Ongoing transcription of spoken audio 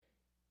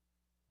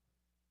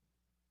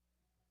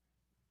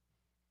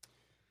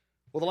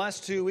Well, the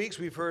last 2 weeks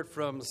we've heard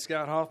from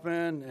Scott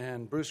Hoffman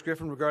and Bruce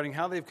Griffin regarding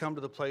how they've come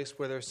to the place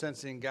where they're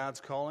sensing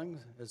God's calling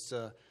as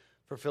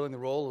fulfilling the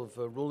role of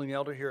ruling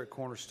elder here at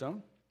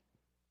Cornerstone.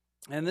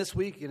 And this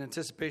week, in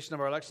anticipation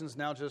of our elections,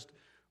 now just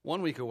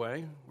 1 week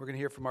away, we're going to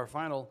hear from our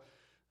final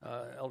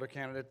elder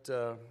candidate,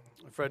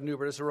 Fred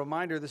Neubert. As a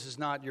reminder, this is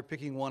not you're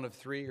picking one of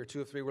three or two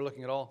of three. We're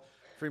looking at all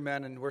three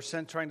men, and we're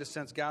trying to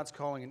sense God's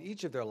calling in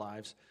each of their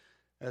lives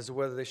as to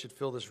whether they should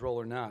fill this role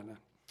or not.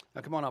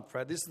 Now, come on up,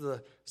 Fred. This is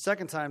the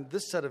second time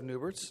this set of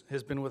Neuberts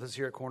has been with us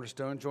here at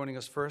Cornerstone, joining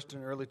us first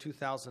in early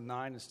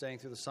 2009 and staying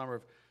through the summer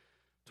of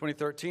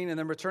 2013, and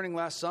then returning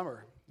last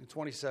summer in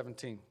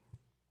 2017.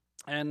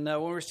 And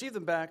when we received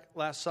them back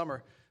last summer,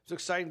 it was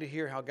exciting to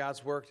hear how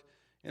God's worked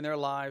in their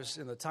lives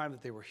in the time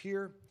that they were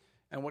here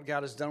and what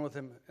God has done with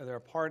them and their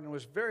part. And it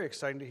was very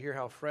exciting to hear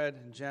how Fred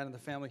and Jen and the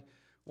family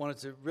wanted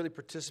to really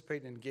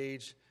participate and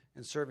engage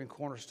in serving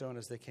Cornerstone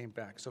as they came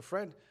back. So,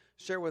 Fred,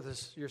 share with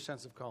us your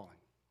sense of calling.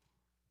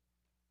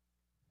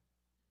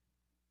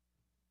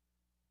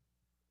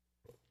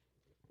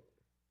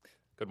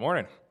 Good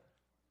morning.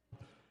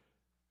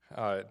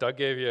 Doug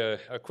gave you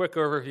a quick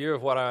overview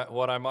of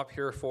what I'm up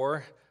here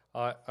for.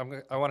 I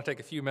want to take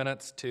a few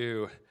minutes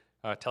to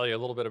tell you a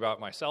little bit about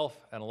myself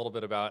and a little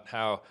bit about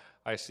how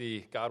I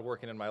see God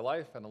working in my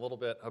life and a little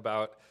bit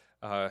about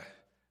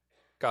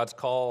God's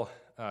call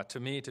to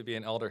me to be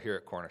an elder here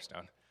at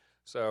Cornerstone.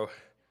 So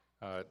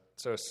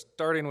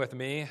starting with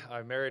me,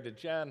 I'm married to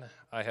Jen.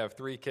 I have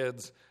 3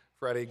 kids,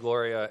 Freddie,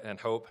 Gloria, and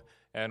Hope.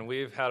 And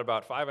we've had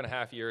about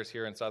 5.5 years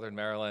here in Southern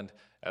Maryland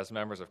as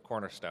members of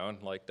Cornerstone.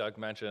 Like Doug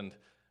mentioned,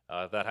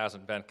 that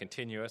hasn't been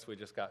continuous. We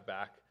just got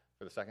back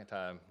for the second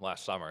time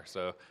last summer.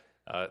 So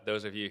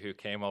those of you who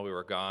came while we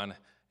were gone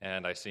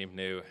and I seem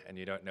new and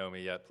you don't know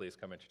me yet, please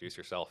come introduce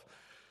yourself.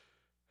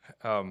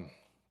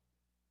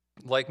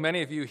 Like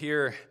many of you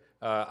here,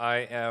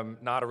 I am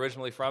not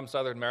originally from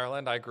Southern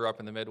Maryland. I grew up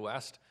in the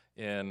Midwest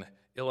in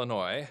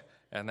Illinois,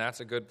 and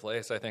that's a good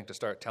place, I think, to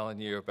start telling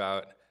you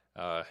about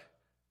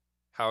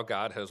how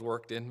God has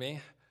worked in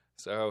me.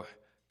 So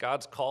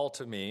God's call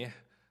to me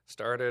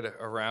started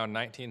around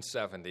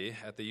 1970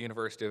 at the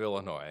University of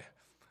Illinois.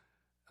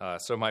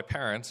 So my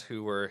parents,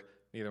 who were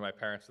neither my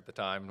parents at the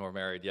time nor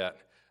married yet,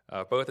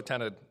 both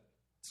attended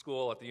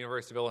school at the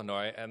University of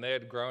Illinois, and they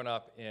had grown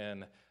up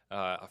in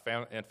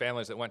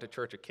families that went to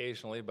church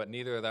occasionally, but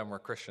neither of them were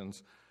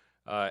Christians.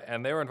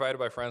 And they were invited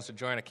by friends to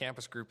join a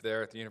campus group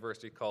there at the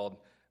university called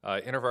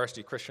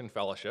InterVarsity Christian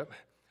Fellowship.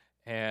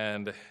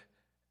 And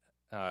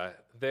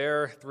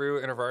there,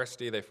 through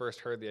InterVarsity, they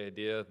first heard the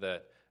idea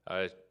that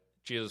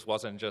Jesus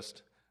wasn't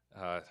just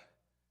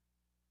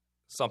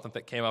something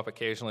that came up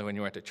occasionally when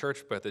you went to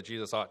church, but that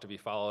Jesus ought to be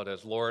followed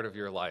as Lord of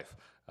your life,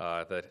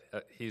 that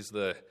he's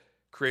the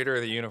creator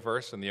of the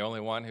universe and the only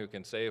one who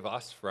can save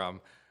us from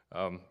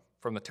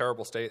the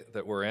terrible state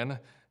that we're in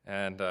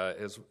and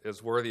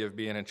is worthy of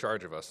being in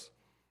charge of us.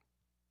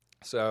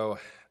 So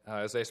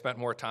as they spent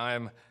more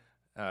time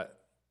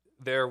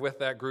there with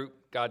that group,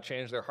 God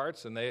changed their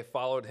hearts, and they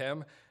followed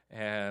him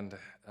and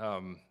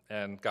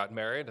got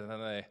married, and then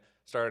they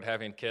started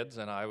having kids,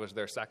 and I was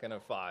their second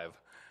of 5.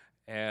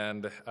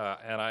 And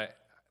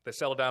they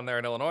settled down there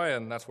in Illinois,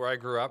 and that's where I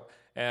grew up.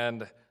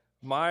 And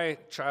my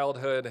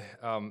childhood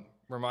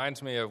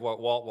reminds me of what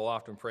Walt will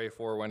often pray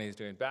for when he's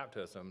doing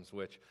baptisms,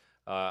 which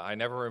I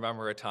never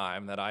remember a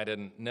time that I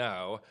didn't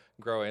know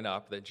growing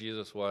up that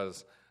Jesus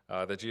was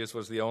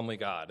the only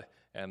God,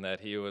 and that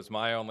he was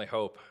my only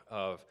hope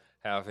of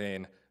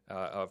having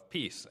of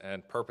peace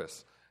and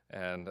purpose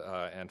and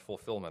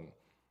fulfillment.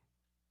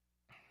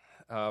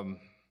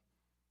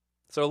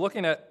 So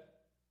looking at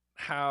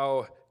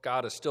how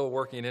God is still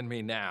working in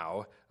me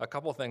now, a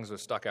couple things have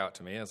stuck out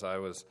to me as I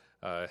was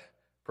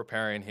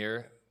preparing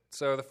here.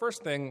 So the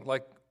first thing,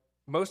 like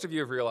most of you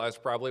have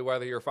realized probably,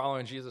 whether you're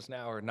following Jesus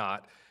now or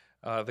not,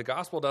 the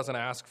gospel doesn't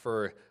ask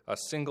for a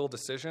single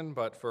decision,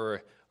 but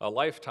for a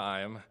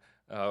lifetime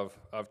of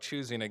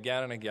choosing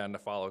again and again to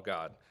follow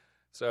God.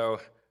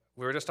 So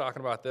we were just talking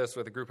about this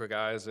with a group of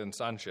guys in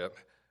Sonship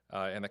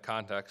in the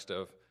context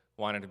of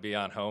wanting to be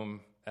on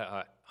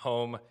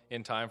home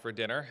in time for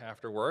dinner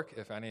after work,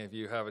 if any of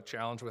you have a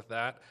challenge with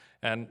that.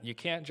 And you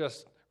can't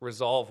just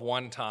resolve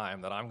one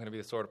time that I'm going to be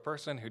the sort of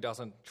person who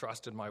doesn't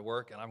trust in my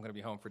work and I'm going to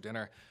be home for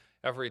dinner.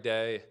 Every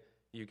day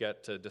you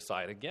get to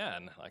decide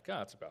again, like,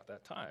 oh, it's about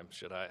that time.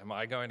 Am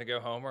I going to go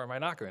home or am I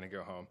not going to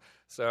go home?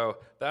 So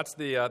that's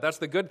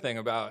the good thing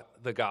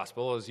about the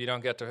gospel, is you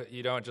don't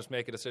just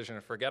make a decision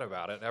and forget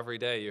about it. Every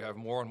day you have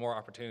more and more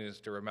opportunities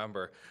to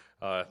remember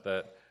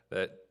that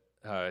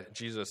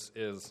Jesus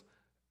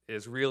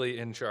is really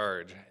in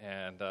charge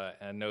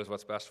and knows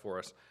what's best for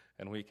us,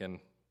 and we can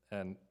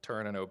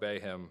turn and obey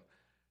him.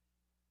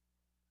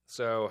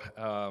 So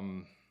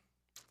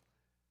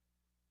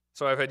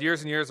I've had years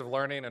and years of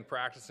learning and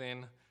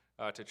practicing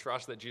to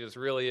trust that Jesus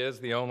really is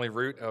the only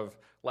root of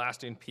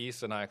lasting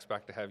peace, and I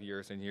expect to have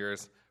years and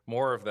years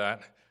more of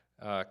that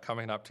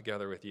coming up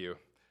together with you.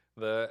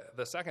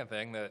 The second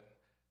thing that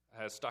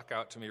has stuck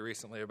out to me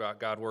recently about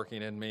God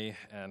working in me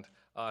and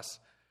us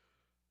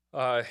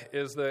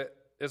is that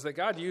is that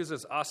God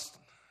uses us,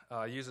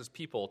 uses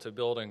people to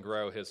build and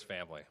grow his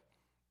family,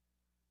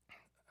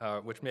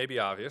 which may be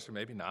obvious or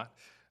maybe not.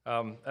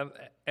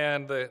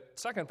 And the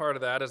second part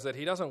of that is that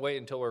he doesn't wait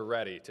until we're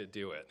ready to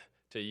do it,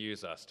 to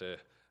use us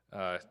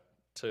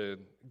to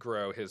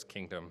grow his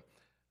kingdom.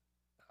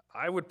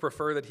 I would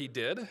prefer that he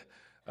did.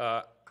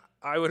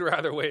 I would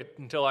rather wait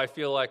until I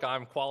feel like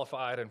I'm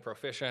qualified and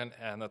proficient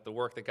and that the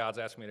work that God's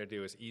asked me to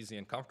do is easy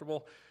and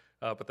comfortable,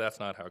 but that's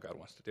not how God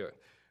wants to do it.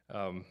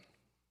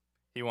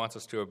 He wants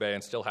us to obey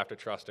and still have to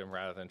trust him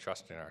rather than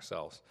trusting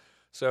ourselves.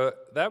 So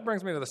that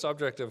brings me to the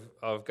subject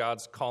of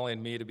God's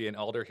calling me to be an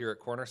elder here at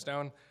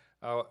Cornerstone.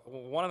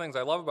 One of the things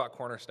I love about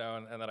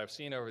Cornerstone and that I've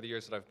seen over the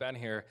years that I've been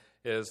here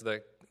is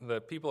that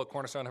the people at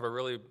Cornerstone have a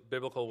really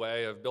biblical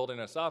way of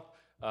building us up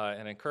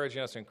and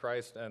encouraging us in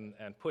Christ and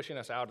pushing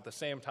us out at the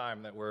same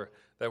time that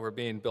we're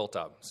being built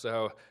up.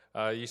 So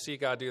you see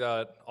God do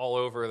that all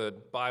over the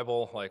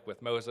Bible, like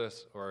with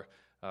Moses, or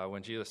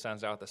when Jesus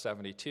sends out the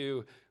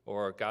 72,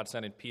 or God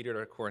sending Peter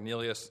to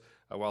Cornelius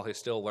while he's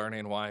still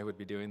learning why he would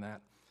be doing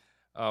that.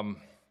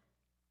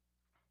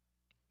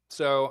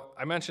 So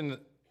I mentioned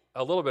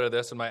a little bit of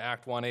this in my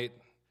Act 1:8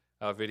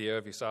 video,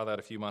 if you saw that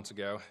a few months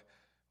ago,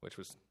 which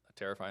was a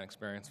terrifying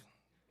experience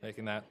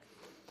making that.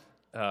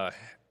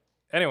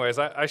 Anyways,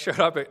 I showed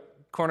up at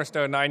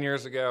Cornerstone 9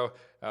 years ago,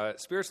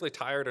 spiritually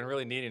tired and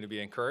really needing to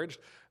be encouraged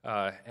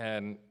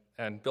and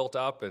built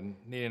up and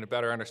needing to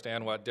better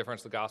understand what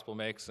difference the gospel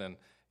makes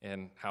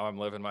in how I'm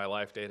living my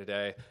life day to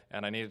day.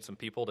 And I needed some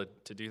people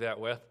to do that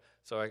with.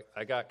 So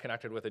I got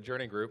connected with a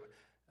journey group,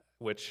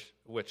 which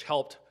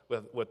helped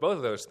with both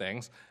of those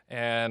things.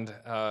 And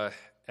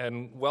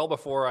well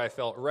before I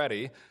felt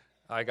ready,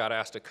 I got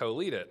asked to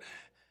co-lead it.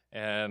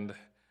 And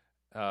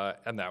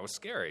that was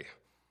scary.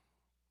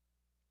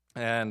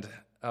 And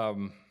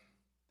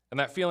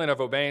that feeling of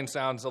obeying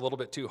sounds a little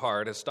bit too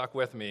hard has stuck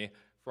with me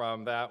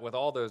from that, with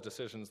all those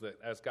decisions that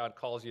as God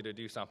calls you to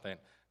do something,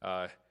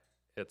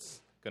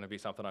 it's going to be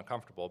something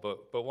uncomfortable.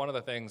 But one of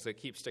the things that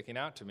keeps sticking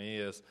out to me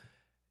is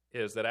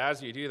that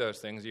as you do those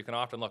things, you can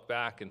often look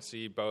back and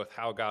see both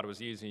how God was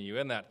using you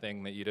in that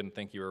thing that you didn't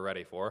think you were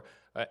ready for,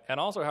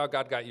 and also how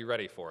God got you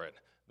ready for it,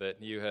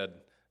 that you had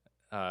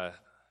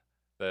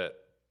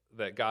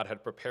that God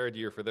had prepared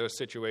you for those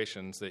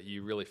situations that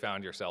you really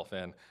found yourself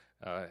in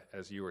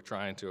as you were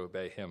trying to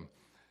obey him.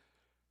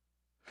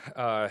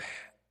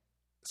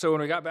 So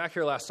when we got back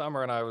here last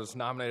summer and I was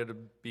nominated to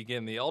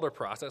begin the elder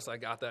process, I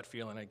got that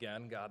feeling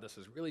again, God, this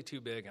is really too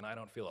big and I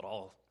don't feel at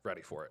all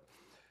ready for it.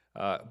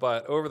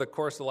 But over the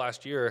course of the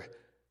last year,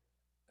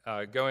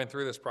 going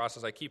through this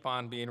process, I keep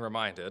on being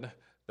reminded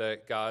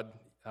that God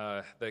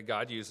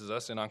uses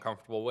us in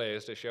uncomfortable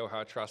ways to show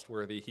how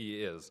trustworthy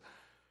he is.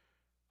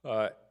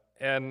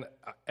 And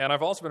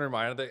I've also been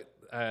reminded that,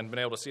 and been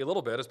able to see a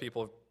little bit as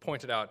people have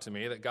pointed out to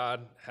me, that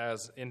God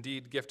has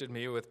indeed gifted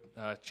me with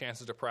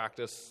chances to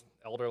practice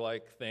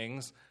elder-like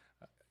things,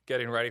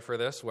 getting ready for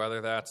this,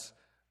 whether that's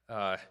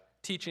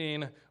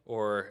teaching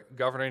or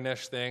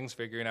governing-ish things,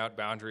 figuring out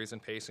boundaries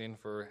and pacing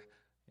for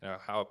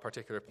how a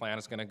particular plan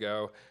is going to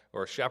go,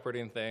 or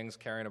shepherding things,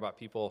 caring about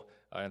people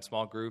in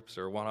small groups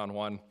or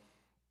one-on-one.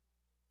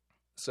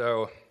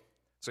 So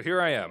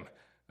here I am.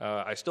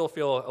 I still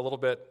feel a little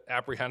bit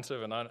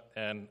apprehensive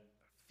and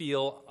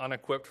feel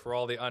unequipped for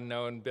all the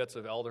unknown bits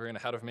of eldering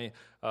ahead of me,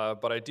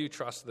 but I do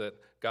trust that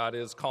God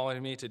is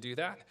calling me to do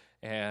that,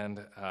 and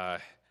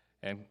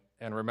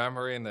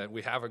remembering that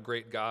we have a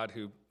great God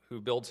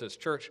who builds his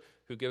church,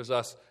 who gives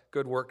us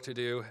good work to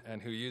do,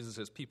 and who uses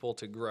his people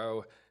to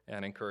grow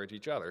and encourage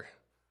each other.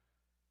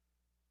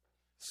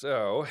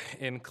 So,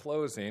 in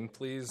closing,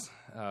 please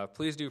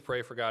do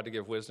pray for God to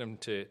give wisdom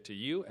to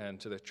you and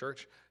to the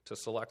church to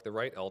select the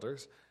right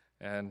elders,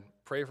 and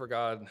pray for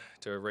God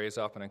to raise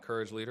up and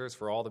encourage leaders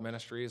for all the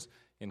ministries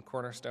in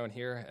Cornerstone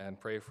here, and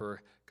pray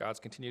for God's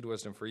continued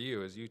wisdom for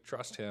you as you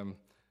trust him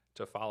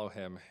to follow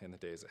him in the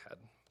days ahead.